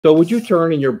So would you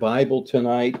turn in your Bible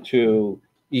tonight to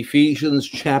Ephesians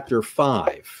chapter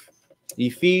 5?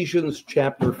 Ephesians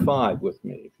chapter 5 with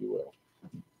me, if you will.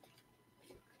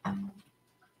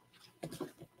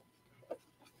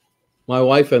 My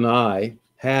wife and I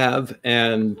have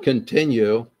and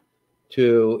continue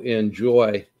to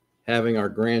enjoy having our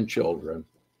grandchildren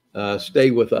stay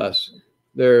with us.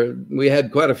 We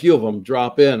had quite a few of them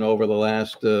drop in over the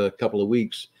last couple of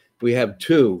weeks. We have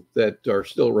two that are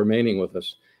still remaining with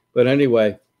us. But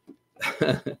anyway,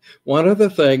 one of the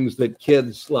things that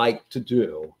kids like to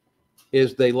do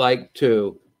is they like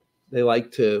to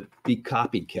be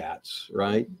copycats,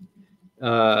 right?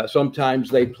 Sometimes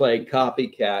they play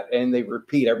copycat and they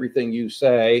repeat everything you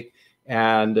say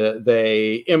and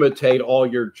they imitate all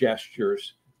your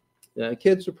gestures.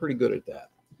 Kids are pretty good at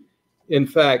that. In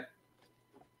fact,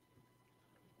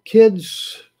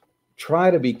 kids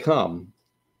try to become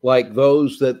like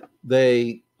those that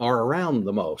they are around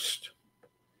the most.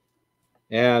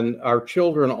 And our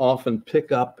children often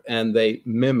pick up and they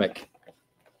mimic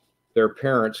their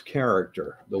parents'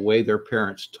 character, the way their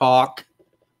parents talk,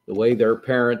 the way their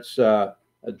parents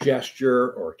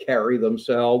gesture or carry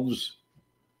themselves.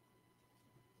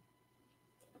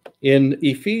 In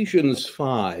Ephesians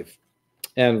 5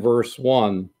 and verse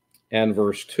 1 and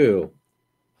verse 2,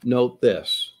 note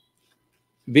this.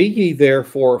 Be ye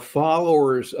therefore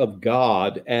followers of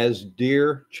God as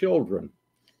dear children,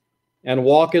 and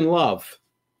walk in love,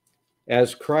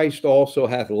 as Christ also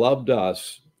hath loved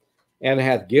us, and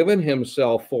hath given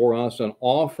himself for us an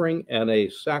offering and a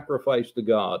sacrifice to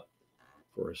God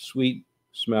for a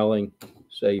sweet-smelling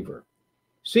savor.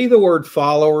 See the word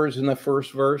followers in the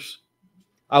first verse?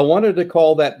 I wanted to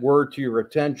call that word to your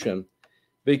attention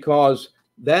because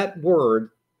that word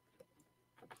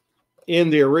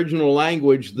in the original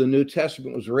language the New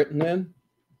Testament was written in,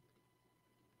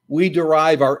 we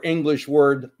derive our English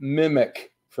word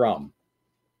mimic from.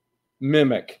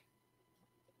 Mimic.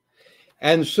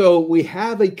 And so we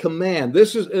have a command.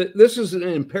 This is an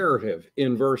imperative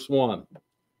in verse 1.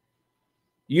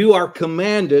 You are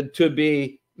commanded to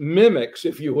be mimics,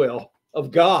 if you will,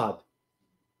 of God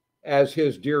as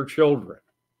his dear children.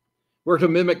 We're to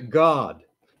mimic God.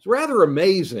 It's rather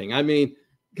amazing. I mean,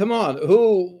 come on,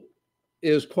 who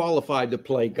is qualified to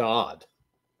play God?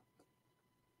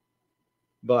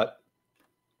 But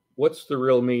what's the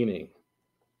real meaning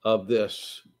of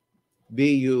this?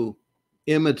 Be you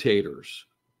imitators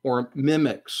or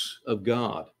mimics of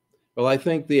God. Well, I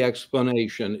think the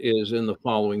explanation is in the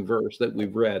following verse that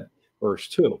we've read, verse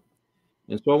 2.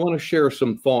 And so I want to share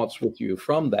some thoughts with you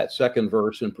from that second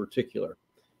verse in particular,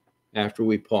 after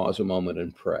we pause a moment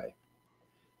and pray.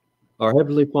 Our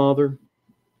Heavenly Father,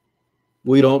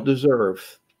 we don't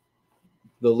deserve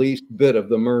the least bit of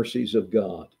the mercies of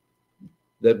God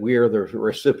that we are the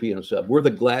recipients of. We're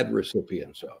the glad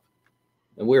recipients of.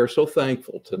 And we are so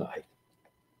thankful tonight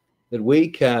that we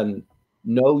can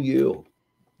know you,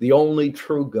 the only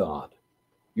true God,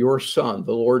 your Son,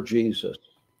 the Lord Jesus,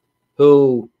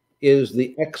 who is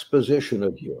the exposition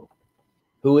of you,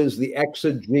 who is the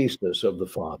exegesis of the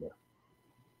Father.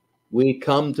 We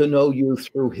come to know you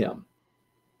through him.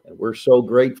 And we're so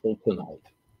grateful tonight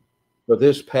for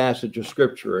this passage of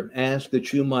Scripture and ask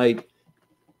that you might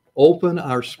open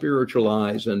our spiritual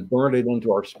eyes and burn it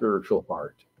into our spiritual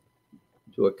heart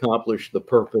to accomplish the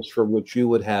purpose for which you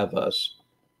would have us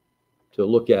to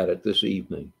look at it this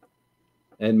evening.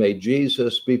 And may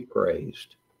Jesus be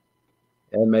praised,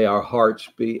 and may our hearts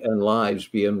be and lives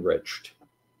be enriched.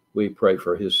 We pray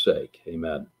for his sake.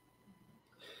 Amen.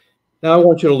 Now I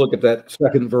want you to look at that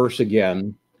second verse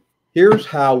again. Here's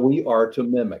how we are to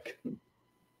mimic.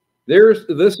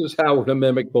 This is how we're to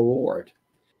mimic the Lord.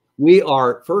 We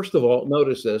are, first of all,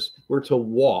 notice this, we're to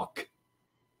walk.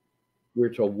 We're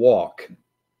to walk.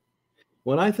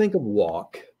 When I think of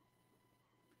walk,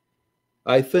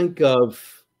 I think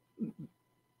of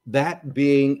that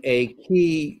being a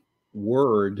key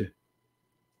word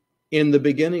in the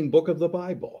beginning book of the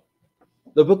Bible.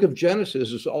 The book of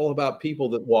Genesis is all about people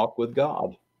that walk with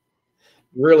God.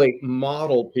 Really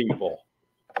model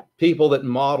people that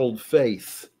modeled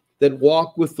faith, that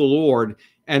walked with the Lord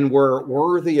and were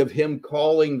worthy of him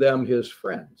calling them his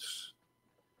friends.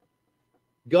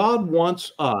 God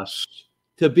wants us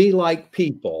to be like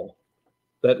people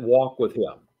that walk with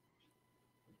him.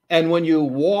 And when you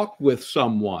walk with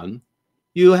someone,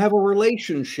 you have a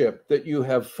relationship that you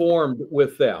have formed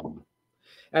with them.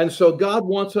 And so God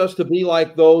wants us to be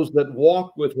like those that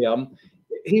walk with him.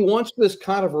 He wants this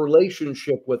kind of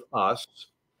relationship with us.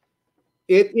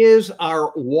 It is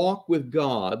our walk with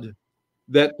God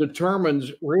that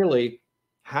determines really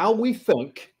how we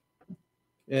think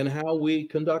in how we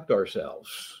conduct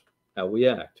ourselves, how we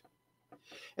act.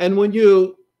 And when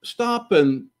you stop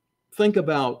and think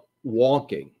about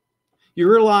walking,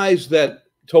 you realize that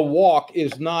to walk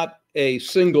is not a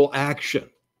single action.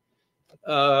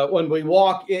 When we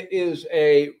walk, it is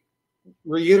a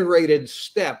reiterated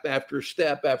step after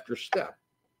step after step.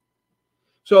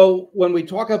 So when we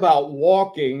talk about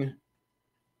walking,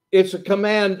 it's a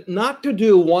command not to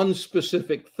do one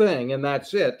specific thing, and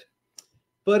that's it.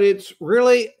 But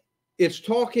it's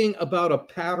talking about a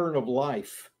pattern of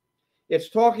life. It's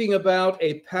talking about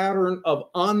a pattern of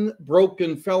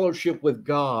unbroken fellowship with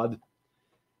God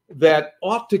that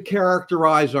ought to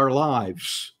characterize our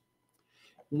lives.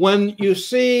 When you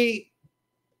see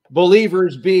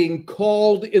believers being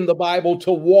called in the Bible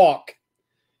to walk,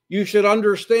 you should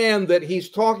understand that he's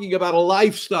talking about a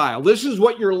lifestyle. This is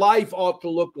what your life ought to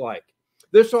look like.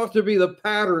 This ought to be the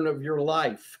pattern of your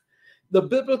life. The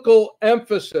biblical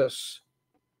emphasis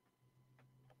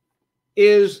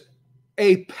is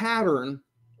a pattern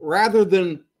rather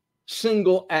than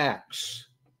single acts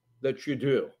that you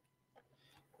do.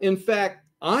 In fact,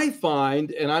 I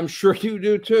find, and I'm sure you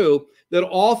do too, that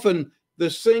often the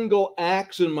single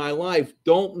acts in my life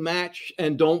don't match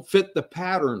and don't fit the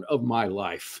pattern of my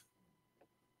life.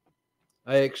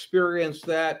 I experienced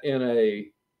that in a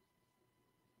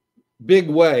big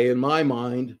way in my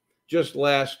mind just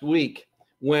last week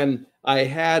when I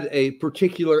had a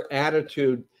particular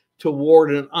attitude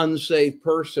toward an unsaved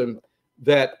person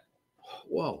that,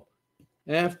 whoa,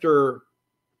 after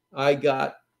I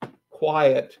got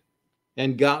quiet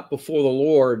and got before the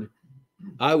Lord,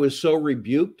 I was so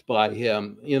rebuked by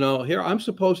him. You know, here I'm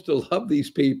supposed to love these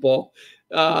people.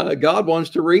 God wants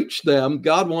to reach them.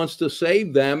 God wants to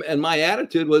save them. And my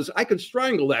attitude was, I could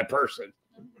strangle that person.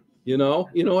 You know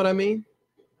what I mean?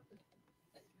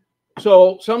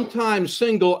 So sometimes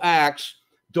single acts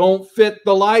don't fit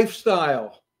the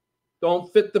lifestyle,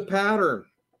 don't fit the pattern.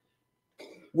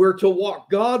 We're to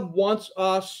walk. God wants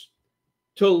us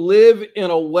to live in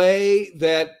a way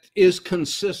that is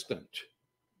consistent.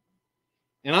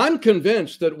 And I'm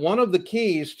convinced that one of the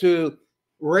keys to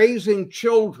raising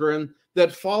children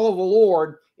that follow the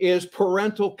Lord is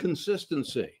parental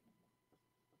consistency.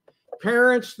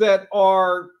 Parents that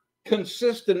are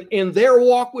consistent in their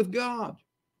walk with God.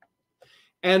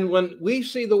 And when we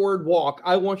see the word walk,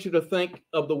 I want you to think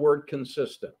of the word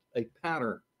consistent, a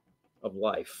pattern of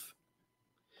life.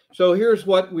 So here's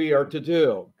what we are to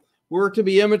do. We're to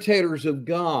be imitators of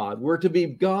God. We're to be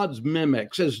God's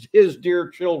mimics as his dear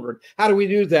children. How do we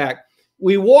do that?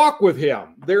 We walk with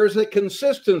him. There's a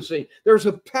consistency. There's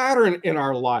a pattern in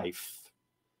our life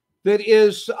that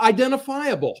is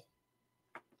identifiable.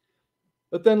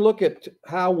 But then look at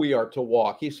how we are to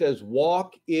walk. He says,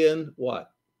 walk in what?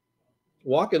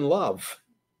 Walk in love.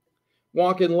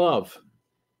 Walk in love.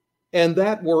 And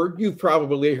that word, you've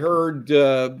probably heard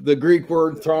the Greek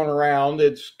word thrown around.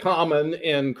 It's common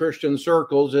in Christian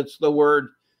circles. It's the word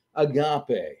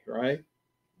agape, right?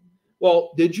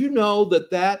 Well, did you know that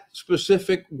that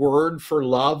specific word for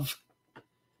love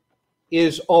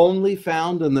is only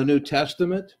found in the New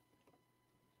Testament?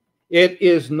 It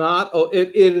is not.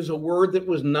 It is a word that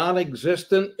was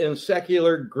non-existent in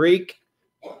secular Greek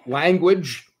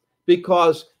language,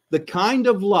 because the kind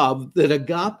of love that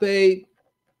agape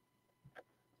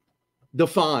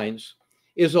defines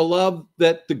is a love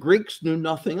that the Greeks knew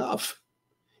nothing of.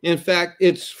 In fact,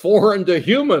 it's foreign to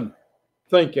human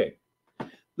thinking.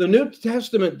 The New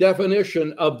Testament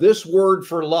definition of this word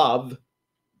for love,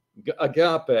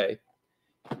 agape,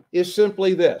 is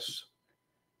simply this.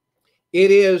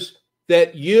 It is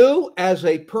that you as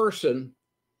a person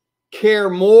care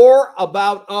more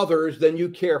about others than you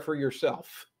care for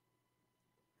yourself.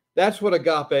 That's what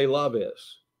agape love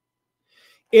is.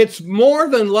 It's more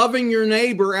than loving your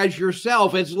neighbor as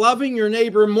yourself. It's loving your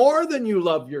neighbor more than you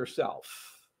love yourself.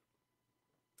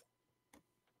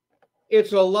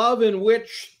 It's a love in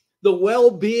which the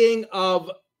well-being of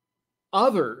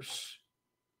others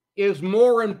is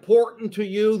more important to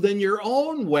you than your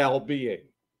own well-being.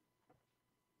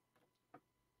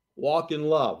 Walk in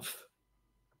love.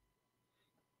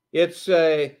 It's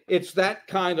that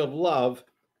kind of love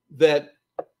that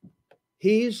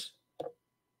he's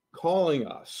calling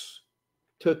us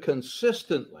to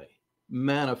consistently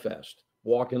manifest,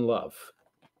 walk in love.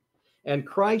 And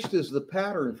Christ is the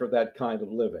pattern for that kind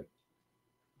of living.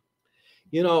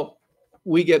 You know,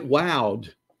 we get wowed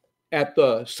at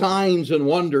the signs and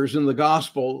wonders in the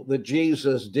gospel that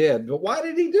Jesus did. But why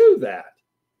did he do that?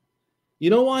 You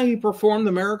know why he performed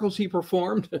the miracles he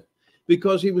performed?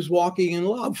 Because he was walking in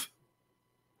love.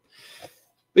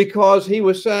 Because he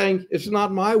was saying, it's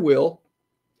not my will,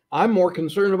 I'm more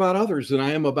concerned about others than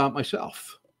I am about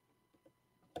myself.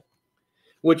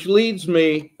 Which leads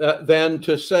me then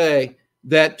to say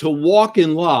that to walk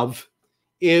in love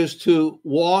is to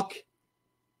walk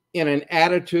in an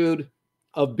attitude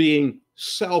of being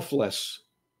selfless.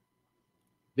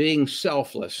 Being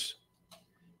selfless.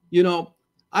 You know,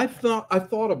 I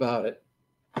thought about it.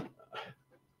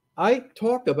 I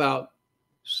talk about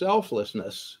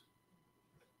selflessness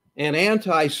and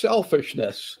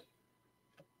anti-selfishness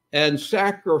and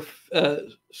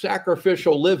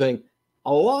sacrificial living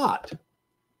a lot.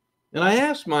 And I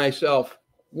ask myself,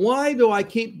 why do I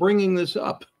keep bringing this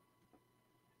up?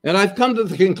 And I've come to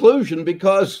the conclusion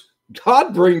because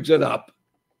God brings it up.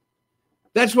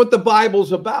 That's what the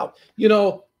Bible's about. You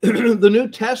know, the New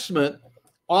Testament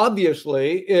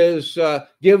obviously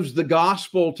gives the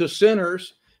gospel to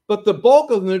sinners, but the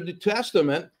bulk of the New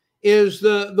Testament is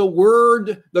the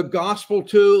word, the gospel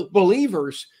to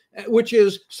believers, which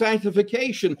is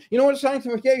sanctification. You know what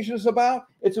sanctification is about?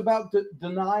 It's about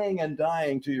denying and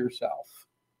dying to yourself.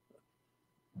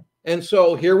 And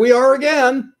so here we are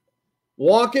again.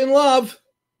 Walk in love.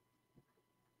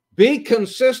 Be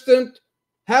consistent.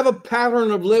 Have a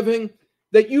pattern of living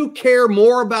that you care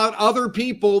more about other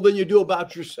people than you do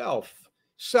about yourself.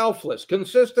 Selfless,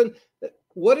 consistent.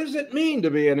 What does it mean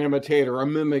to be an imitator, a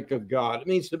mimic of God? It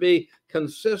means to be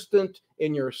consistent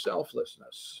in your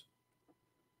selflessness.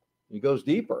 He goes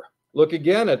deeper. Look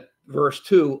again at verse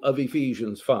 2 of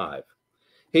Ephesians 5.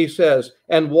 He says,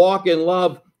 and walk in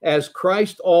love as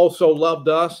Christ also loved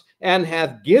us and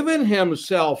hath given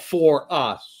himself for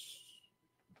us.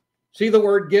 See the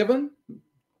word given?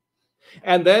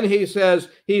 And then he says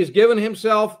he's given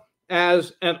himself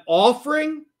as an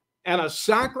offering and a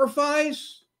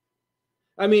sacrifice.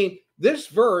 I mean, this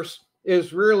verse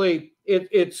is really,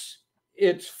 it's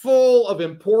full of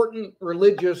important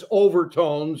religious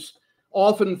overtones,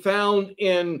 often found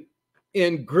in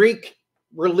Greek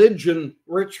religion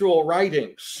ritual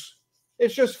writings.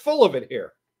 It's just full of it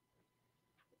here.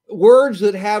 Words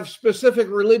that have specific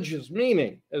religious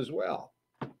meaning as well.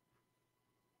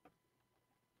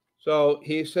 So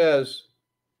he says,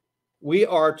 we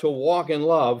are to walk in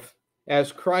love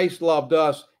as Christ loved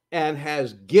us and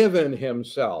has given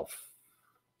himself.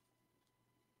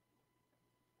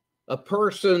 A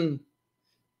person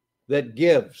that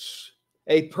gives,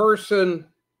 a person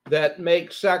that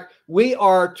makes we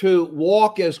are to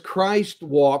walk as Christ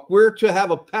walked. We're to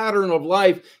have a pattern of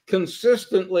life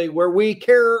consistently where we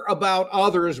care about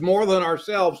others more than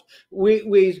ourselves.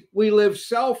 We live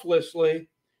selflessly,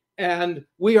 and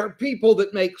we are people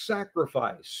that make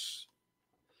sacrifice.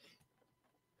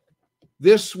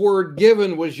 This word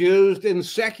given was used in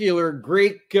secular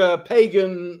Greek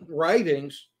pagan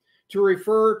writings to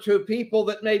refer to people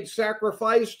that made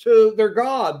sacrifice to their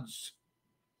gods.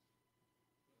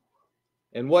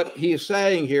 And what he is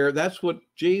saying here, that's what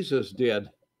Jesus did.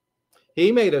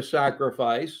 He made a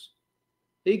sacrifice.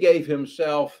 He gave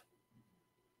himself,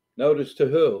 notice to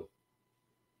who?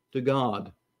 To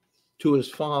God, to his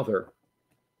Father,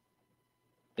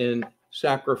 in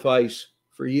sacrifice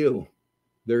for you.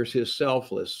 There's his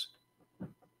selfless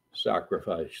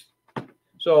sacrifice.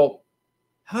 So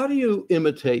how do you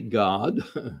imitate God?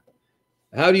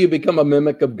 How do you become a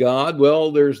mimic of God?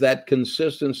 Well, there's that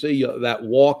consistency, that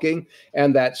walking,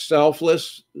 and that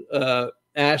selfless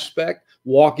aspect,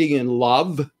 walking in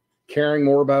love, caring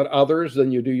more about others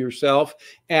than you do yourself.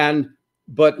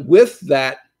 But with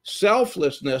that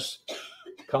selflessness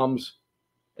comes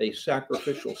a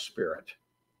sacrificial spirit,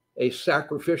 a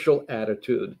sacrificial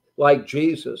attitude, like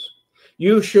Jesus.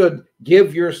 You should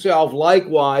give yourself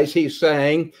likewise, he's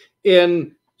saying,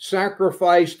 in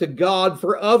sacrifice to God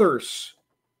for others.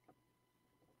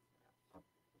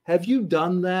 Have you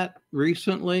done that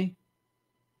recently?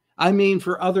 I mean,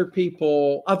 for other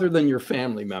people other than your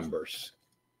family members.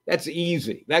 That's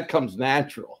easy. That comes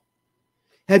natural.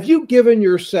 Have you given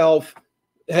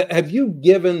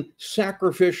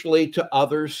sacrificially to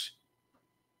others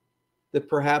that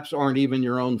perhaps aren't even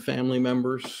your own family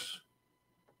members?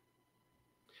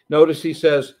 Notice he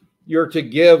says, you're to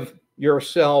give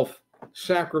yourself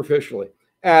sacrificially,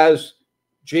 as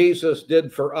Jesus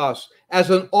did for us, as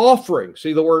an offering.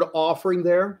 See the word offering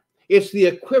there? It's the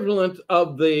equivalent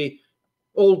of the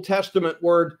Old Testament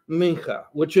word mincha,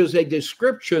 which is a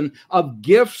description of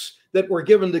gifts that were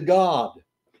given to God.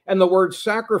 And the word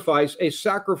sacrifice, a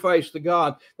sacrifice to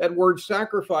God, that word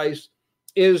sacrifice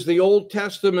is the Old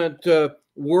Testament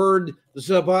word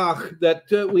zabach,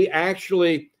 that we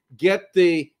actually get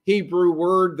the Hebrew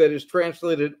word that is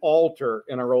translated altar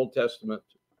in our Old Testament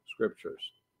scriptures.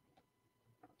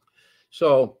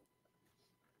 So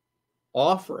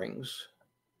offerings,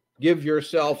 give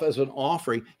yourself as an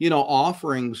offering. You know,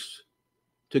 offerings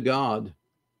to God,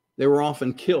 they were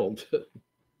often killed.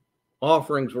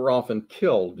 Offerings were often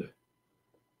killed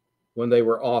when they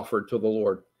were offered to the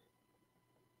Lord.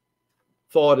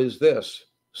 Thought is this: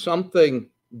 something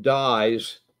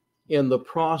dies in the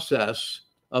process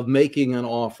of making an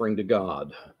offering to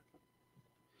God.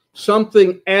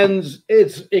 Something ends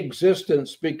its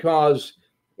existence because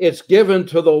it's given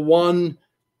to the one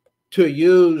to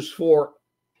use for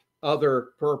other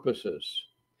purposes.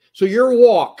 So your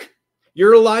walk,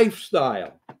 your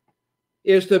lifestyle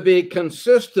is to be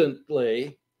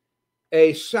consistently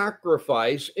a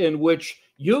sacrifice in which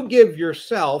you give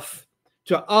yourself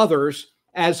to others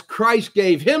as Christ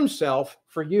gave himself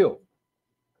for you.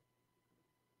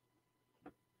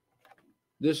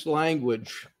 This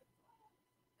language,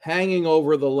 hanging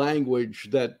over the language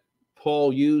that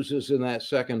Paul uses in that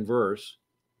second verse,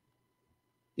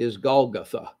 is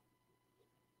Golgotha,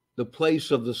 the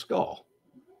place of the skull.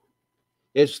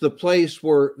 It's the place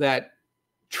where that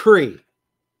tree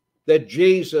that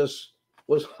Jesus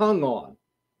was hung on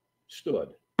stood.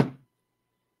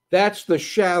 That's the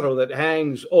shadow that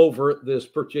hangs over this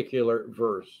particular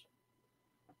verse,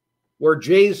 where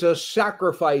Jesus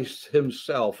sacrificed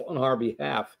himself on our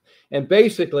behalf. And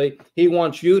basically, he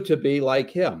wants you to be like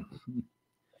him.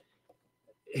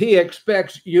 He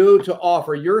expects you to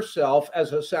offer yourself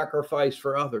as a sacrifice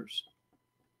for others.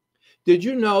 Did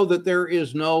you know that there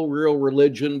is no real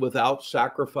religion without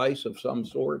sacrifice of some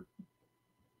sort?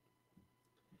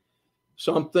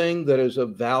 Something that is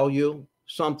of value,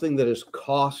 something that is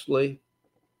costly,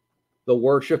 the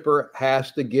worshiper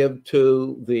has to give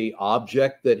to the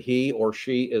object that he or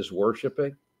she is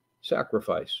worshiping.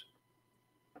 Sacrifice.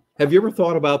 Have you ever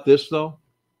thought about this, though?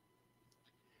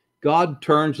 God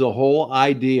turns the whole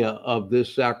idea of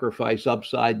this sacrifice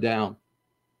upside down.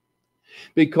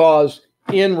 Because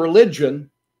in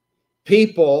religion,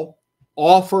 people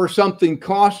offer something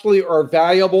costly or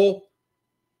valuable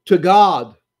to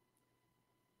God.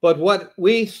 But what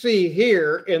we see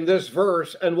here in this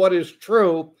verse, and what is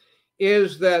true,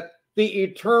 is that the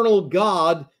eternal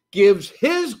God gives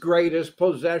his greatest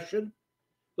possession,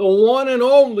 the one and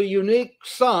only unique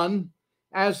Son,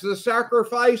 as the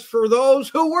sacrifice for those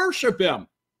who worship him.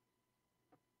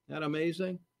 Isn't that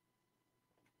amazing?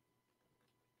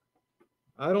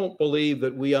 I don't believe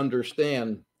that we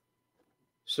understand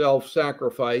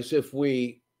self-sacrifice if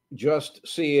we just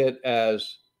see it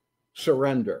as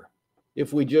surrender,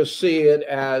 if we just see it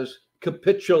as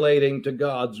capitulating to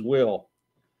God's will.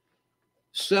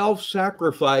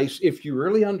 Self-sacrifice, if you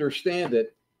really understand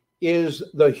it, is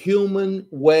the human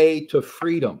way to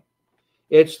freedom.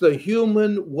 It's the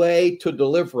human way to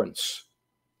deliverance.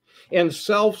 In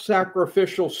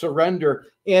self-sacrificial surrender,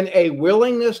 in a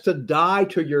willingness to die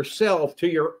to yourself, to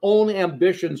your own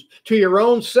ambitions, to your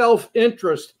own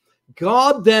self-interest,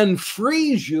 God then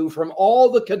frees you from all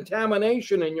the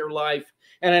contamination in your life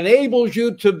and enables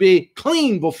you to be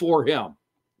clean before him.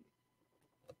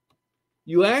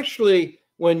 You actually,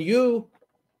 when you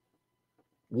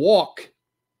walk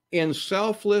in a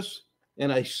selfless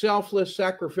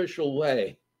sacrificial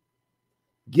way,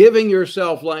 giving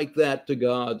yourself like that to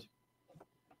God,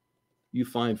 you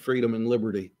find freedom and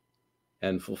liberty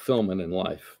and fulfillment in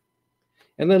life.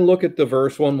 And then look at the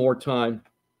verse one more time.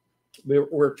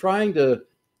 We're trying to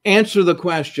answer the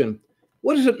question,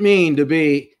 what does it mean to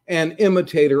be an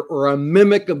imitator or a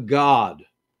mimic of God?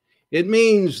 It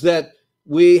means that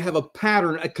we have a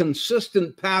pattern, a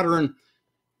consistent pattern,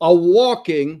 a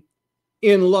walking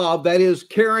in love, that is,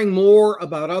 caring more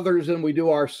about others than we do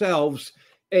ourselves,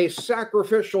 a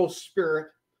sacrificial spirit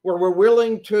where we're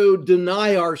willing to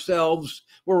deny ourselves,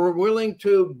 where we're willing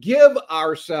to give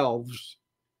ourselves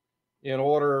in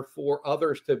order for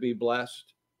others to be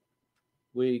blessed.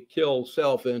 We kill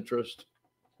self-interest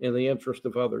in the interest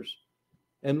of others.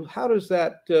 And how does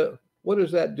that, what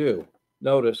does that do?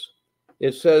 Notice,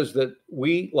 it says that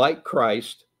we, like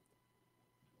Christ,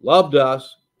 loved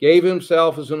us, gave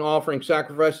himself as an offering,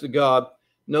 sacrifice to God.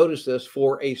 Notice this,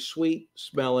 for a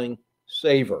sweet-smelling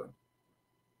savor.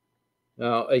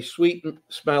 Now, a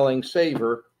sweet-smelling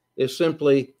savor is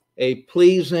simply a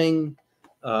pleasing,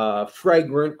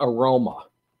 fragrant aroma.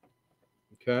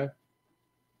 Okay?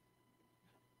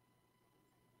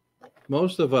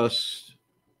 Most of us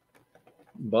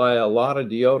buy a lot of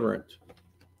deodorant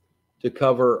to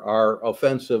cover our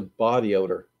offensive body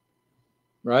odor,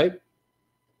 right?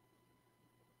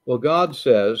 Well, God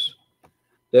says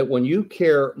that when you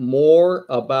care more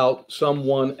about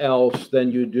someone else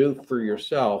than you do for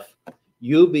yourself,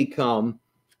 you become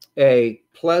a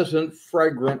pleasant,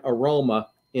 fragrant aroma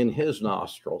in his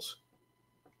nostrils,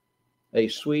 a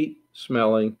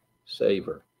sweet-smelling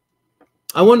savor.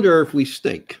 I wonder if we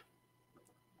stink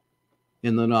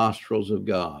in the nostrils of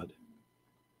God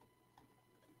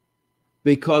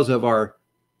because of our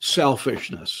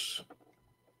selfishness,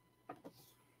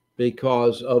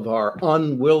 because of our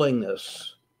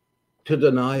unwillingness to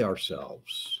deny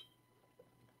ourselves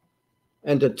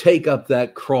and to take up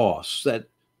that cross, that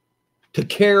to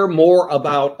care more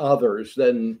about others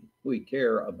than we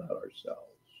care about ourselves.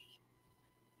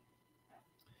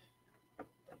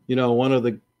 You know, one of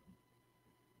the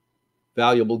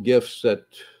valuable gifts that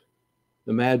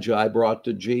the Magi brought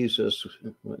to Jesus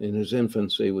in his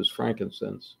infancy was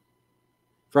frankincense.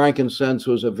 Frankincense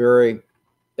was a very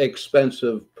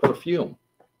expensive perfume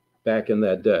back in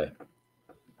that day.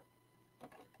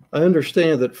 I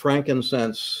understand that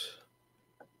frankincense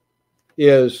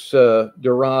is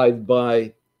derived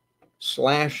by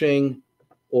slashing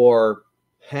or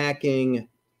hacking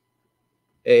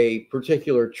a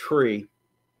particular tree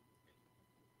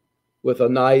with a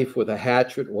knife, with a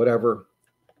hatchet, whatever,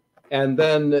 and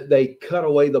then they cut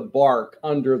away the bark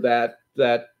under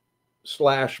that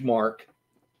slash mark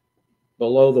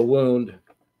below the wound,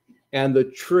 and the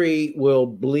tree will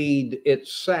bleed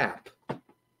its sap,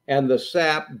 and the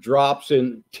sap drops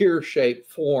in tear-shaped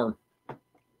form.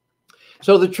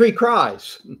 So the tree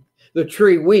cries, the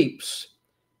tree weeps.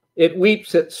 It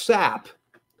weeps its sap.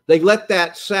 They let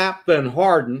that sap then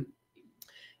harden,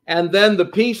 and then the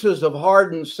pieces of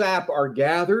hardened sap are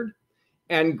gathered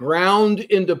and ground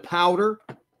into powder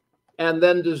and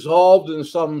then dissolved in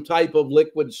some type of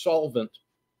liquid solvent.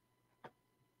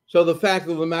 So the fact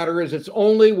of the matter is, it's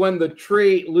only when the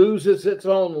tree loses its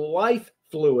own life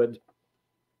fluid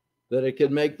that it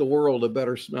can make the world a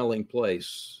better smelling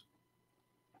place.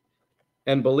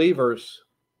 And believers,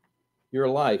 your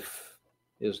life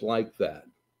is like that.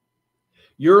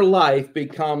 Your life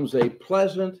becomes a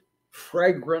pleasant,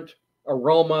 fragrant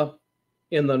aroma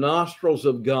in the nostrils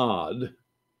of God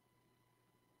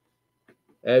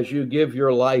as you give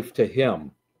your life to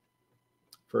Him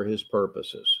for His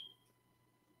purposes.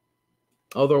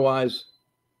 Otherwise,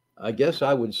 I guess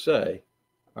I would say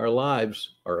our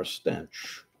lives are a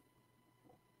stench.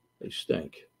 They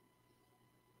stink.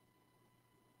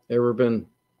 Ever been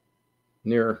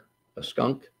near a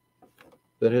skunk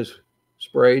that has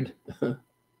sprayed?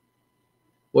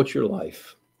 What's your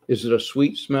life? Is it a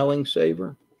sweet smelling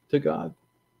savor to God?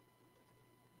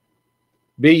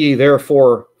 Be ye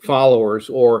therefore followers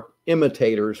or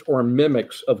imitators or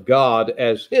mimics of God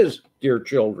as His dear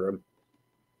children.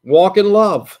 Walk in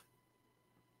love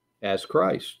as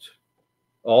Christ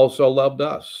also loved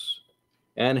us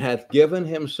and hath given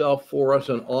Himself for us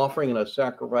an offering and a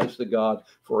sacrifice to God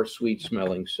for a sweet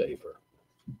smelling savor.